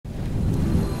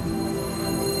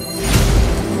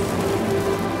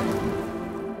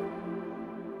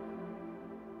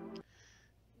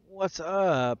What's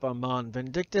up? I'm on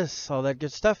Vindictus, all that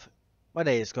good stuff. My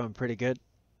day is going pretty good.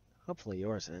 Hopefully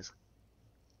yours is.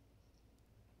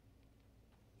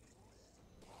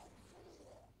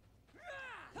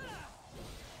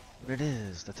 But it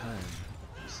is the time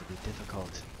to be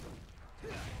difficult.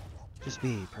 Just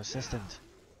be persistent,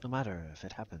 no matter if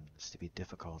it happens to be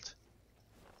difficult.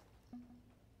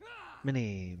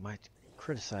 Many might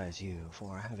criticize you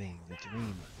for having a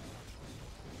dream,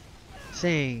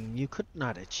 saying you could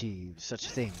not achieve such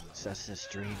things as this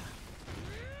dream.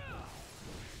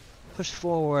 Push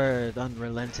forward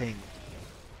unrelenting.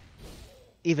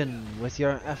 Even with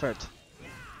your effort,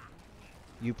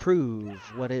 you prove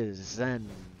what is and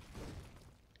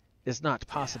is not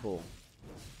possible.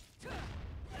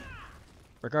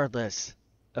 Regardless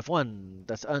of one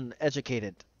that's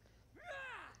uneducated,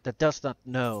 that does not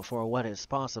know for what is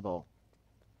possible.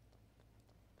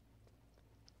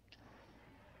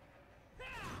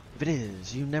 If it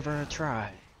is, you never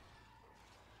try.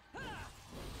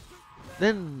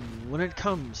 Then, when it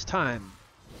comes time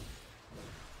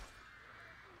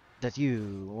that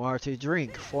you are to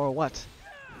drink for what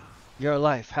your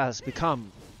life has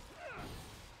become,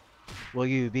 will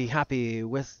you be happy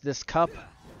with this cup?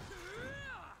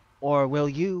 Or will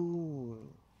you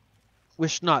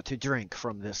wish not to drink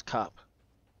from this cup?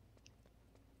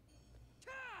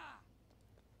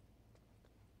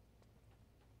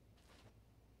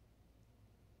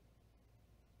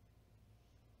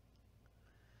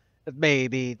 It may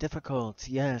be difficult,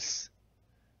 yes,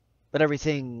 but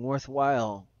everything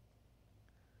worthwhile.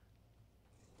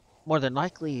 More than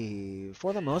likely,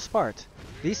 for the most part,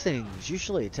 these things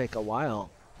usually take a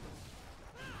while.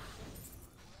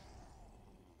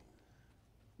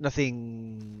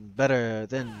 Nothing better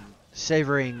than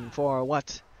savoring for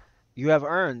what you have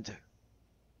earned.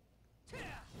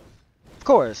 Of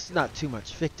course, not too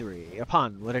much victory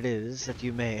upon what it is that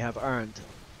you may have earned.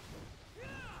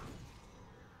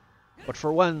 But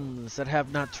for ones that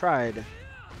have not tried,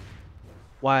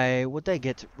 why would they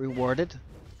get rewarded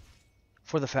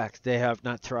for the fact they have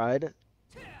not tried?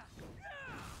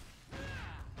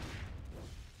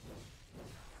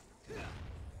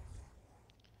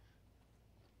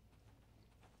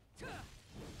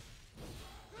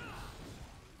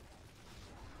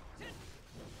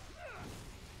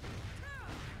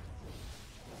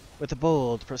 With a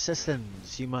bold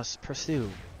persistence you must pursue,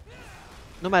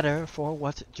 no matter for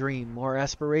what dream or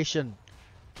aspiration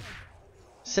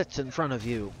sits in front of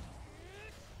you.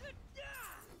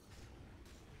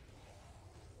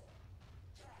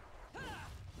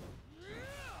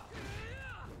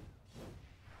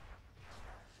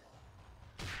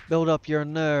 Build up your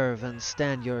nerve and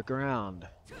stand your ground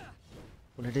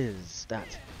when it is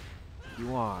that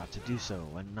you are to do so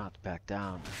and not back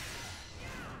down.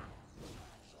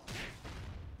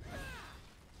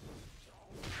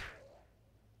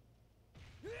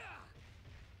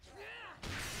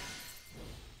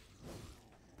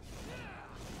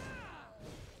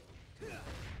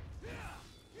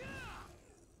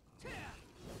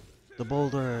 The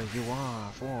bolder you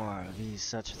are for these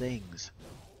such things,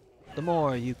 the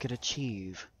more you could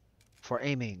achieve for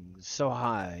aiming so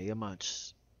high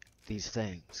amongst these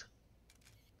things.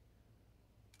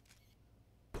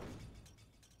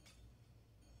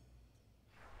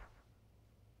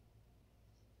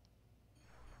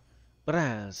 But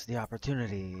as the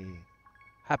opportunity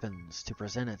happens to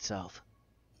present itself,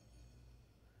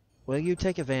 will you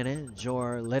take advantage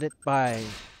or let it by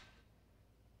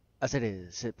as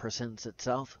it presents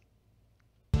itself?